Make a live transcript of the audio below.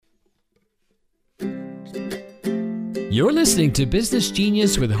You're listening to Business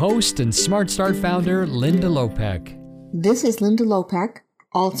Genius with host and Smart Start founder Linda Lopek. This is Linda Lopek,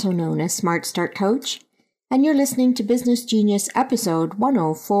 also known as Smart Start Coach, and you're listening to Business Genius episode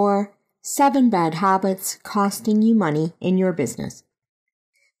 104, 7 Bad Habits Costing You Money in Your Business.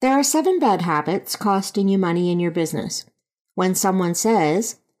 There are 7 bad habits costing you money in your business. When someone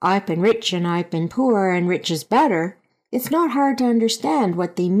says, I've been rich and I've been poor and rich is better, it's not hard to understand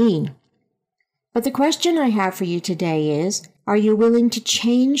what they mean. But the question I have for you today is, are you willing to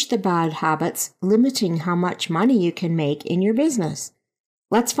change the bad habits limiting how much money you can make in your business?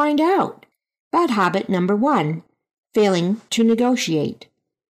 Let's find out. Bad habit number 1, failing to negotiate.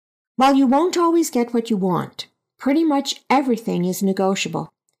 While you won't always get what you want, pretty much everything is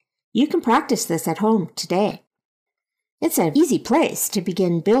negotiable. You can practice this at home today. It's an easy place to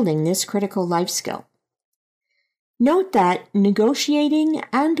begin building this critical life skill. Note that negotiating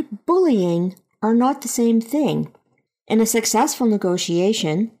and bullying are not the same thing. In a successful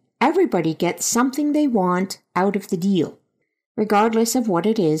negotiation, everybody gets something they want out of the deal, regardless of what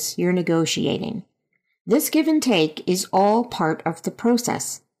it is you're negotiating. This give and take is all part of the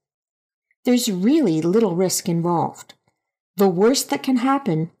process. There's really little risk involved. The worst that can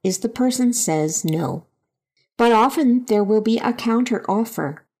happen is the person says no. But often there will be a counter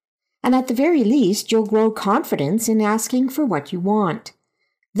offer, and at the very least you'll grow confidence in asking for what you want.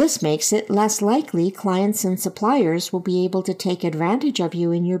 This makes it less likely clients and suppliers will be able to take advantage of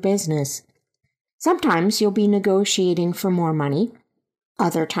you in your business. Sometimes you'll be negotiating for more money.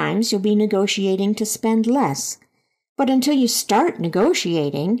 Other times you'll be negotiating to spend less. But until you start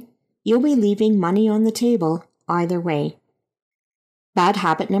negotiating, you'll be leaving money on the table either way. Bad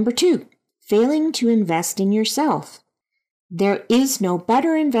habit number 2, failing to invest in yourself. There is no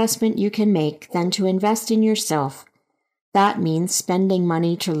better investment you can make than to invest in yourself. That means spending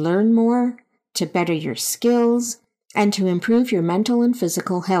money to learn more, to better your skills, and to improve your mental and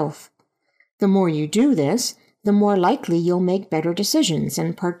physical health. The more you do this, the more likely you'll make better decisions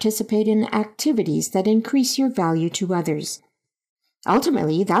and participate in activities that increase your value to others.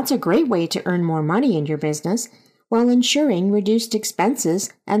 Ultimately, that's a great way to earn more money in your business while ensuring reduced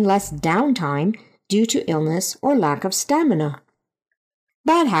expenses and less downtime due to illness or lack of stamina.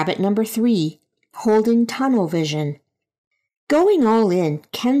 Bad habit number 3, holding tunnel vision. Going all in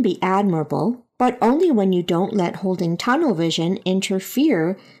can be admirable, but only when you don't let holding tunnel vision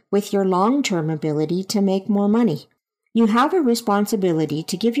interfere with your long-term ability to make more money. You have a responsibility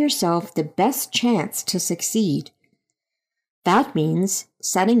to give yourself the best chance to succeed. That means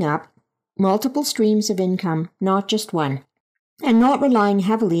setting up multiple streams of income, not just one, and not relying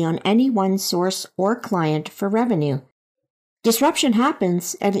heavily on any one source or client for revenue. Disruption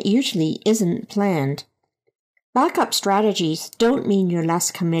happens, and it usually isn't planned. Backup strategies don't mean you're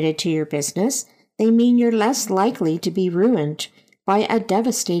less committed to your business. They mean you're less likely to be ruined by a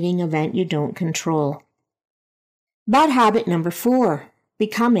devastating event you don't control. Bad habit number 4,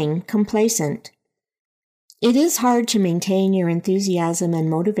 becoming complacent. It is hard to maintain your enthusiasm and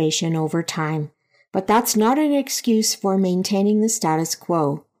motivation over time, but that's not an excuse for maintaining the status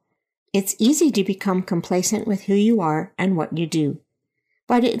quo. It's easy to become complacent with who you are and what you do,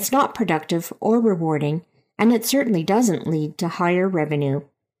 but it's not productive or rewarding, and it certainly doesn't lead to higher revenue.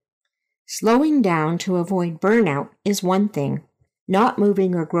 Slowing down to avoid burnout is one thing. Not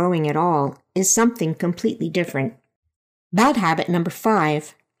moving or growing at all is something completely different. Bad habit number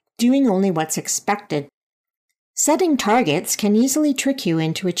 5, doing only what's expected. Setting targets can easily trick you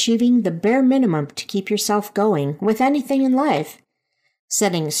into achieving the bare minimum to keep yourself going with anything in life.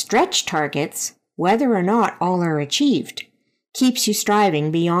 Setting stretch targets, whether or not all are achieved, keeps you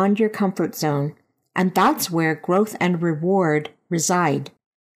striving beyond your comfort zone. And that's where growth and reward reside.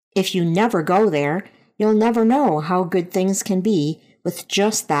 If you never go there, you'll never know how good things can be with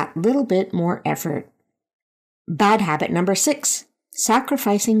just that little bit more effort. Bad habit number 6,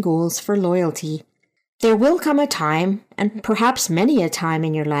 sacrificing goals for loyalty. There will come a time, and perhaps many a time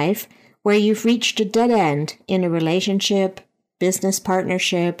in your life, where you've reached a dead end in a relationship, business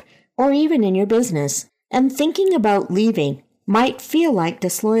partnership, or even in your business, and thinking about leaving might feel like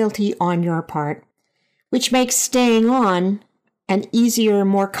disloyalty on your part, which makes staying on an easier,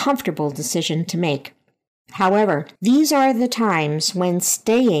 more comfortable decision to make. However, these are the times when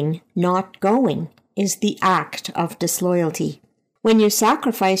staying, not going, is the act of disloyalty. When you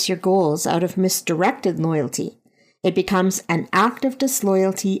sacrifice your goals out of misdirected loyalty, it becomes an act of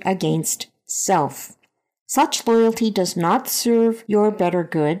disloyalty against self. Such loyalty does not serve your better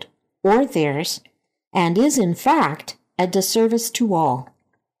good or theirs, and is in fact a disservice to all.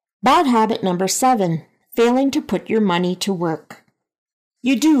 Bad habit number 7, failing to put your money to work.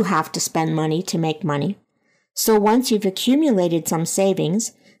 You do have to spend money to make money. So once you've accumulated some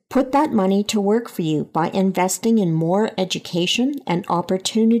savings, put that money to work for you by investing in more education and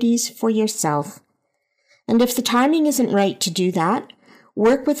opportunities for yourself. And if the timing isn't right to do that,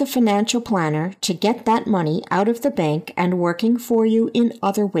 work with a financial planner to get that money out of the bank and working for you in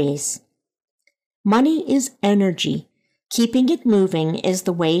other ways. Money is energy. Keeping it moving is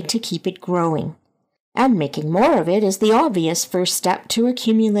the way to keep it growing. And making more of it is the obvious first step to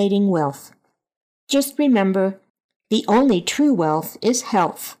accumulating wealth. Just remember, the only true wealth is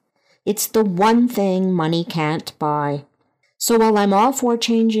health. It's the one thing money can't buy. So while I'm all for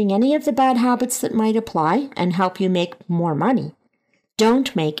changing any of the bad habits that might apply and help you make more money,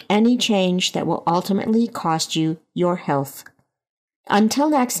 don't make any change that will ultimately cost you your health. Until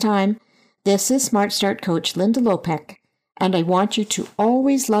next time, this is Smart Start Coach Linda Lopek, and I want you to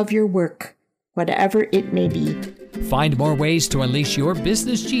always love your work, whatever it may be. Find more ways to unleash your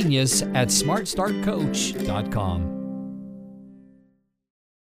business genius at smartstartcoach.com.